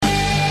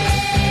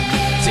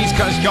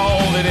West Coast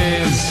Gold. It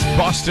is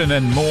Boston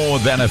and More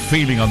Than a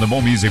Feeling on the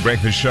More Music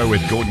Breakfast Show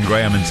with Gordon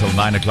Graham until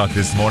 9 o'clock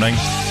this morning.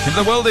 And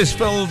the world is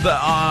filled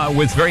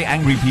with very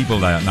angry people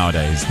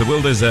nowadays. The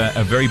world is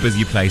a very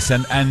busy place.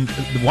 And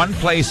one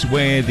place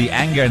where the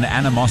anger and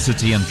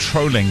animosity and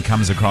trolling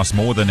comes across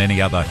more than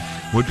any other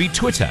would be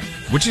Twitter.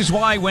 Which is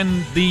why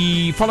when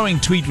the following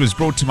tweet was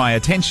brought to my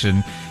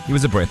attention, it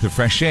was a breath of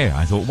fresh air.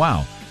 I thought,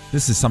 wow.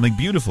 This is something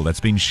beautiful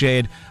that's been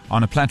shared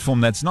on a platform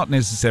that's not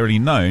necessarily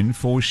known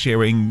for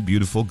sharing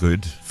beautiful,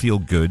 good, feel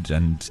good,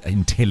 and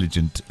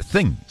intelligent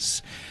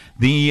things.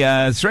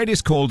 The thread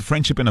is called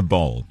Friendship in a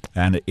Bowl,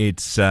 and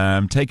it's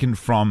taken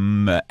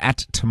from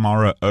at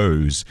Tamara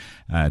O's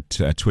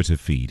Twitter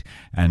feed.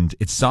 And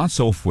it starts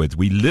off with,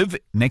 we live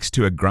next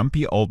to a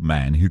grumpy old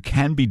man who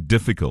can be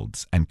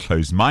difficult and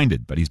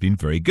close-minded, but he's been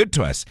very good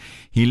to us.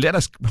 He let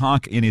us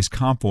park in his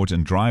carport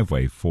and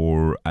driveway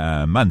for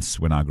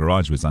months when our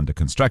garage was under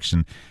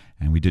construction,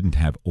 and we didn't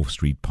have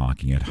off-street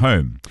parking at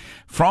home.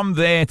 From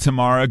there,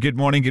 Tamara, good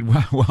morning.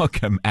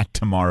 Welcome at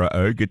Tamara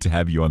O. Good to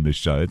have you on the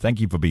show.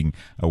 Thank you for being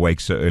awake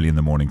so early in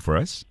the morning for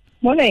us.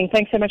 Morning.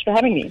 Thanks so much for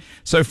having me.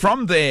 So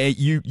from there,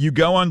 you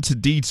go on to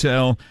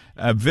detail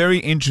a very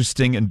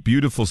interesting and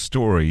beautiful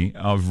story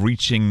of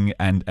reaching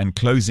and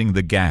closing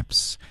the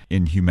gaps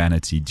in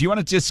humanity. Do you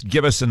want to just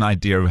give us an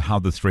idea of how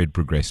the thread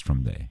progressed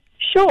from there?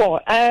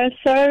 Sure.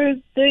 So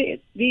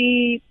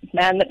the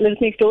man that lives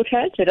next door to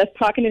us let us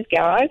park in his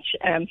garage.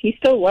 He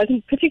still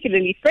wasn't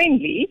particularly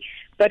friendly,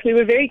 but we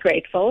were very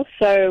grateful.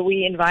 So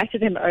we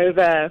invited him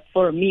over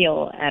for a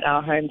meal at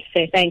our home to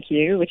say thank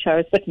you, which I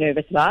was a bit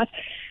nervous about.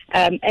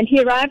 And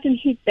he arrived and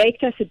he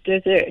baked us a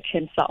dessert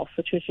himself,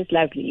 which was just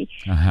lovely.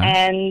 Uh-huh.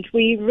 And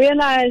we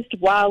realized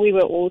while we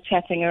were all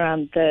chatting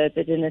around the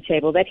dinner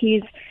table that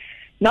he's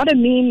not a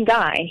mean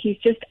guy. He's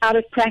just out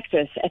of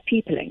practice at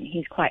peopling.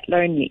 He's quite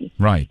lonely.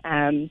 Right.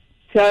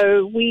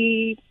 So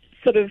we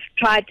sort of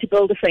tried to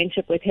build a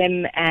friendship with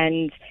him,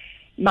 and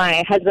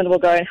my husband will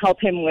go and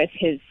help him with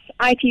his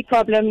IT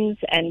problems,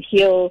 and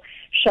he'll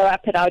show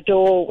up at our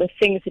door with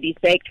things that he's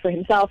baked for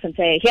himself and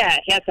say,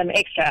 here's some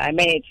extra I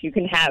made, you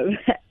can have,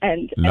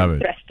 and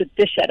thrust a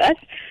dish at us.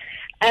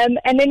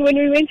 And then when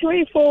we went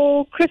away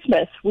for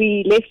Christmas,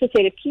 we left a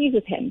set of keys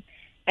with him.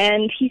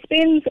 And he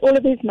spends all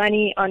of his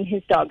money on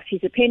his dogs.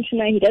 He's a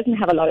pensioner. He doesn't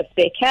have a lot of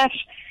spare cash.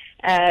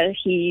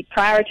 He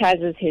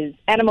prioritizes his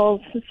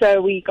animals.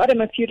 So we got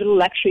him a few little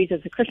luxuries as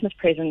a Christmas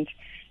present.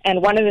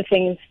 And one of the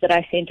things that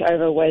I sent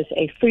over was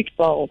a fruit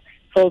bowl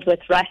filled with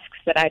rusks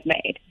that I'd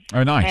made.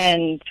 Oh, nice.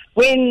 And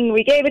when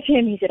we gave it to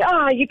him, he said,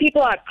 you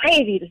people are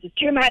crazy. This is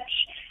too much.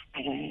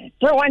 I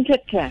don't want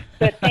it.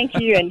 But thank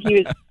you. And he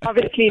was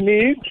obviously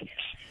moved.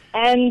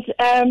 And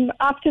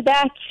after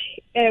that,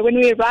 when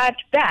we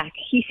arrived back,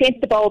 he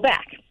sent the bowl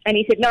back. And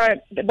he said, no,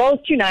 the bowl's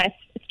too nice.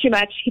 It's too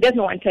much. He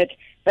doesn't want it.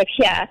 But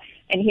here.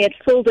 And he had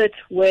filled it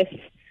with,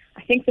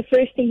 I think the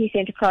first thing he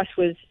sent across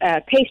was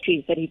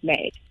pastries that he'd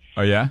made.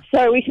 Oh, yeah?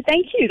 So we said,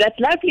 thank you. That's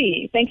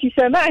lovely. Thank you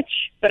so much.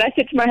 But I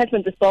said to my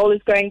husband, this bowl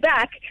is going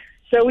back.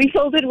 So we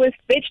filled it with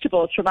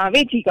vegetables from our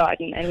veggie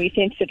garden. And we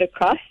sent it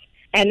across.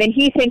 And then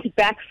he sent it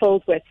back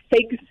filled with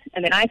figs.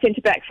 And then I sent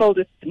it back filled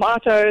with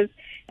tomatoes.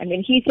 And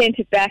then he sent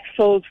it back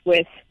filled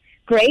with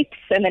grapes,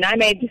 and then I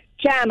made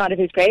jam out of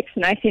his grapes,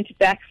 and I sent it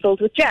back filled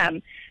with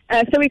jam.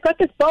 So we've got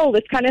this bowl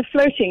that's kind of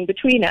floating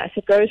between us.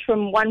 It goes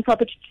from one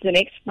property to the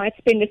next. Might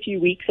spend a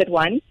few weeks at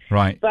one.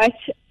 Right. But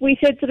we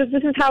said sort of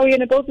this is how we're going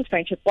to build this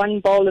friendship,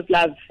 one bowl of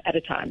love at a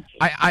time.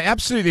 I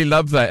absolutely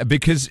love that,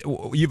 because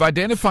you've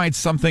identified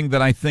something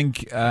that I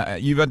think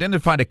you've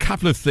identified a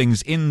couple of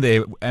things in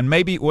there, and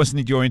maybe it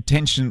wasn't your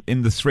intention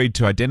in the thread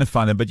to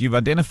identify them, but you've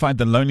identified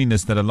the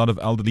loneliness that a lot of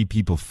elderly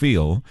people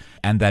feel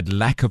and that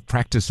lack of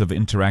practice of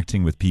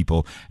interacting with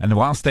people. And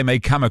whilst they may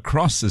come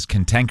across as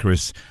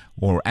cantankerous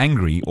or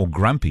angry or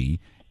grumpy,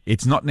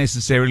 it's not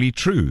necessarily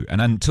true.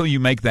 And until you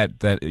make that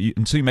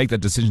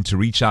decision to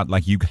reach out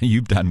like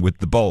you've done with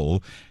the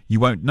bowl, you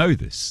won't know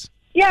this.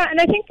 Yeah, and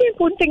I think the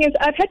important thing is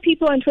I've had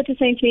people on Twitter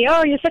saying to me,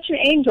 "Oh, you're such an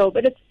angel,"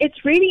 but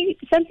it's really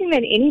something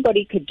that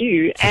anybody could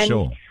do. For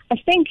sure. I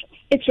think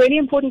it's really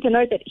important to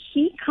note that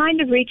he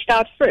kind of reached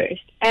out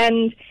first,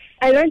 and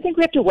I don't think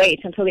we have to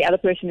wait until the other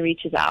person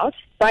reaches out,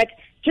 but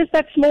just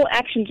that small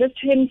action, just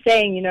him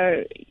saying,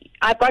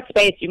 I've got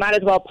space, you might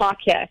as well park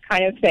here,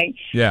 kind of thing.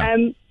 Yeah.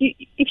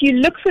 If you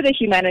look for the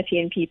humanity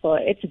in people,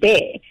 it's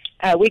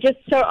there. We just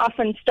so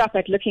often stop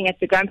at looking at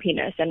the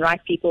grumpiness and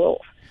write people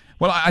off.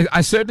 Well, I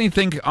certainly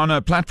think on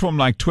a platform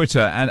like Twitter,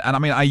 and I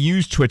mean, I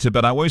use Twitter,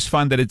 but I always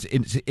find that it's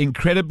an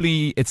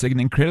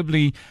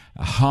incredibly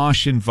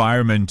harsh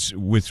environment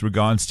with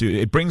regards to,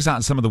 it brings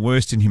out some of the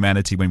worst in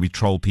humanity when we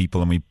troll people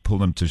and we pull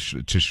them to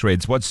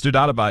shreds. What stood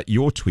out about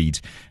your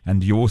tweet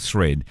and your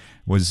thread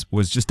was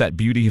just that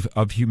beauty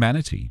of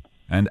humanity.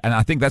 And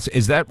I think do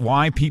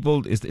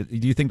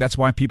you think that's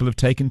why people have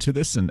taken to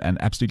this and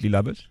absolutely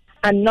love it?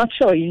 I'm not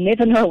sure. You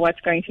never know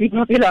what's going to be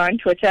popular on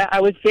Twitter. I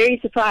was very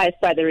surprised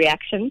by the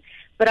reaction,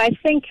 but I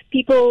think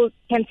people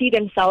can see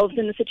themselves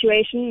in the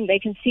situation. They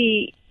can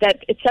see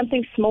that it's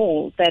something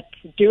small that's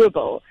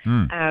doable,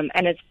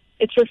 and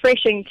it's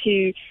refreshing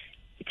to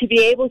to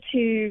be able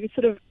to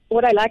sort of,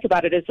 what I like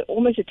about it is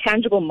almost a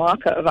tangible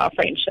marker of our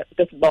friendship,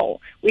 this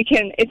bowl.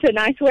 It's a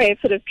nice way of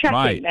sort of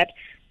tracking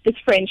this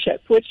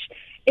friendship, which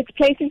it's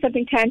placing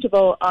something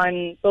tangible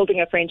on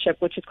building a friendship,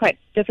 which is quite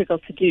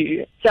difficult to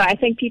do. So I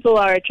think people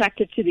are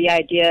attracted to the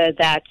idea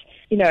that,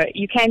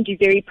 you can do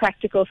very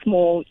practical,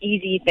 small,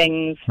 easy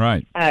things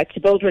to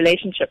build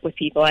relationship with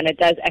people, and it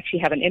does actually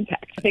have an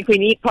impact. I think we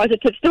need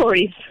positive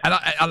stories. And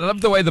I love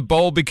the way the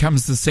bowl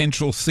becomes the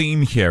central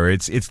theme here.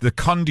 It's the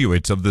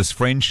conduit of this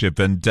friendship.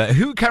 And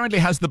who currently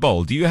has the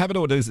bowl? Do you have it,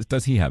 or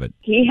does he have it?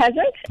 He has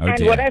it. Oh, and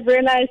dear. What I've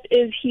realized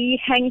is he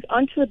hangs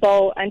onto the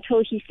bowl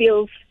until he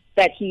feels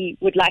that he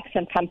would like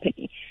some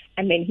company,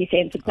 and then he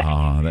sends it back.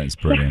 Oh, that's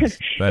brilliant.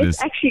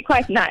 It's actually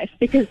quite nice,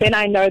 because then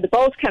I know the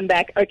bowl's come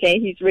back. Okay,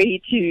 he's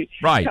ready to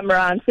come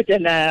around for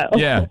dinner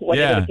or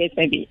whatever the case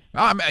may be.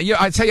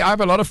 I tell you, I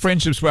have a lot of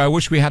friendships where I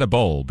wish we had a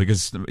bowl,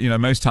 because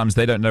most times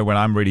they don't know when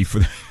I'm ready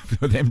for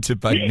them to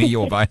bug me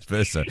or vice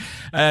versa.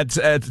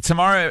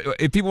 Tamara,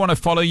 if people want to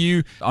follow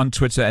you on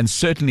Twitter, and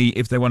certainly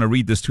if they want to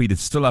read this tweet,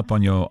 it's still up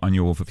on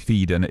your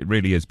feed, and it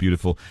really is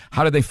beautiful.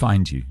 How do they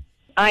find you?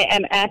 I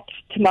am at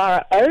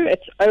Tamara O.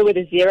 It's O with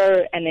a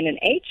 0 and then an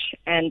H,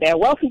 and they're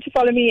welcome to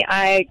follow me.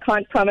 I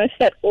can't promise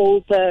that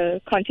all the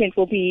content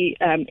will be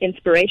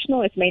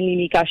inspirational. It's mainly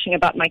me gushing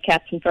about my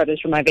cats and photos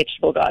from my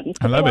vegetable gardens.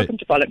 I love it. Welcome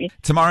to follow me.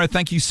 Tamara,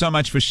 thank you so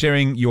much for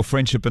sharing your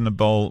friendship in the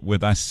bowl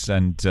with us,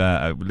 and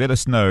let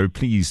us know,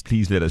 please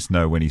let us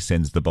know when he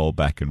sends the bowl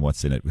back and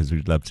what's in it, because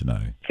we'd love to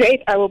know.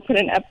 Great. I will put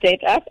an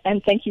update up,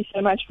 and thank you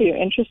so much for your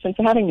interest and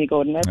for having me,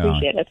 Gordon. I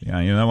appreciate it. Yeah,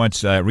 you know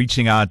what?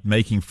 Reaching out,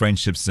 making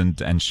friendships,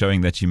 and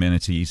showing that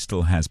humanity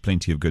still has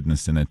plenty of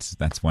goodness in it.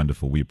 That's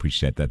wonderful. We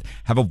appreciate that.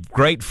 Have a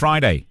great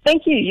Friday.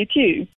 Thank you. You too.